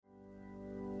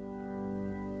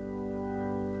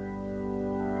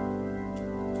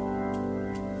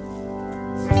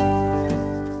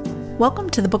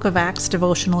Welcome to the Book of Acts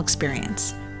devotional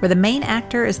experience, where the main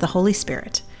actor is the Holy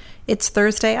Spirit. It's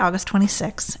Thursday, August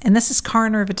 26, and this is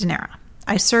Karin Rivadeneira.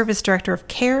 I serve as Director of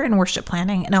Care and Worship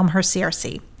Planning at Elmhurst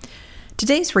CRC.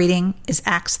 Today's reading is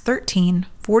Acts 13,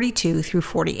 42 through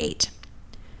 48.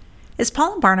 As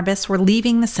Paul and Barnabas were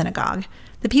leaving the synagogue,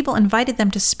 the people invited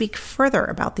them to speak further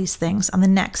about these things on the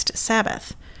next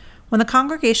Sabbath. When the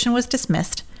congregation was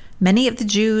dismissed, many of the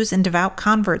Jews and devout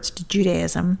converts to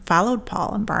Judaism followed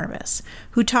Paul and Barnabas,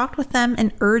 who talked with them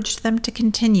and urged them to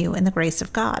continue in the grace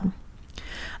of God.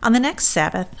 On the next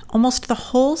Sabbath, almost the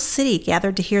whole city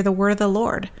gathered to hear the word of the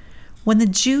Lord. When the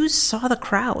Jews saw the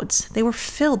crowds, they were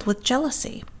filled with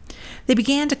jealousy. They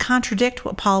began to contradict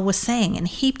what Paul was saying and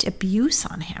heaped abuse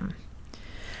on him.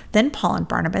 Then Paul and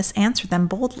Barnabas answered them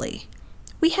boldly.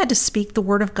 "We had to speak the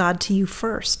word of God to you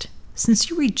first. Since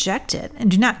you reject it and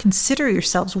do not consider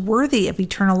yourselves worthy of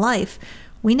eternal life,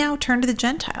 we now turn to the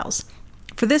Gentiles.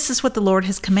 For this is what the Lord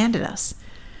has commanded us.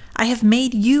 I have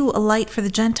made you a light for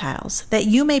the Gentiles, that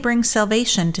you may bring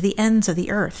salvation to the ends of the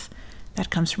earth."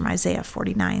 That comes from Isaiah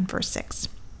 49, verse 6.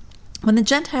 When the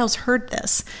Gentiles heard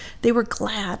this, they were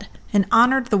glad and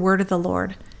honored the word of the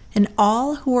Lord, and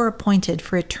all who were appointed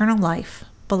for eternal life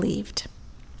believed.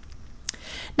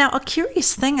 Now, a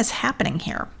curious thing is happening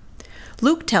here.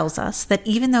 Luke tells us that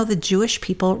even though the Jewish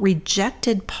people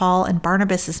rejected Paul and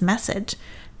Barnabas' message,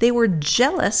 they were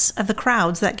jealous of the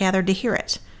crowds that gathered to hear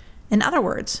it. In other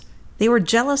words, they were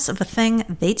jealous of a thing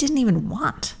they didn't even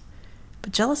want.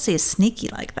 But jealousy is sneaky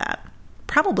like that,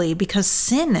 probably because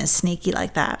sin is sneaky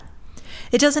like that.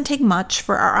 It doesn't take much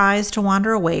for our eyes to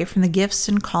wander away from the gifts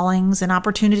and callings and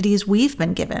opportunities we've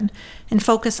been given and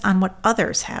focus on what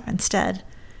others have instead.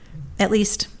 At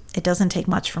least, it doesn't take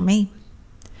much for me.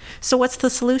 So what's the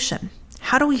solution?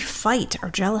 How do we fight our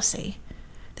jealousy?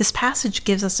 This passage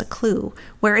gives us a clue,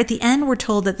 where at the end we're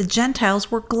told that the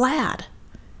Gentiles were glad.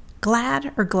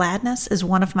 Glad or gladness is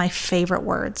one of my favorite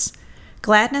words.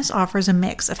 Gladness offers a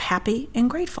mix of happy and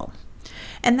grateful.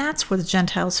 And that's what the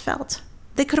Gentiles felt.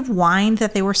 They could have whined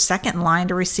that they were second in line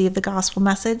to receive the gospel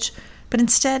message, but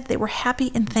instead they were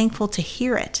happy and thankful to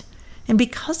hear it. And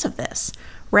because of this,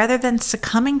 rather than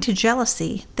succumbing to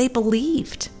jealousy, they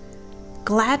believed.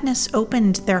 Gladness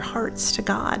opened their hearts to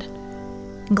God.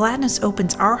 And gladness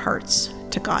opens our hearts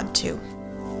to God too.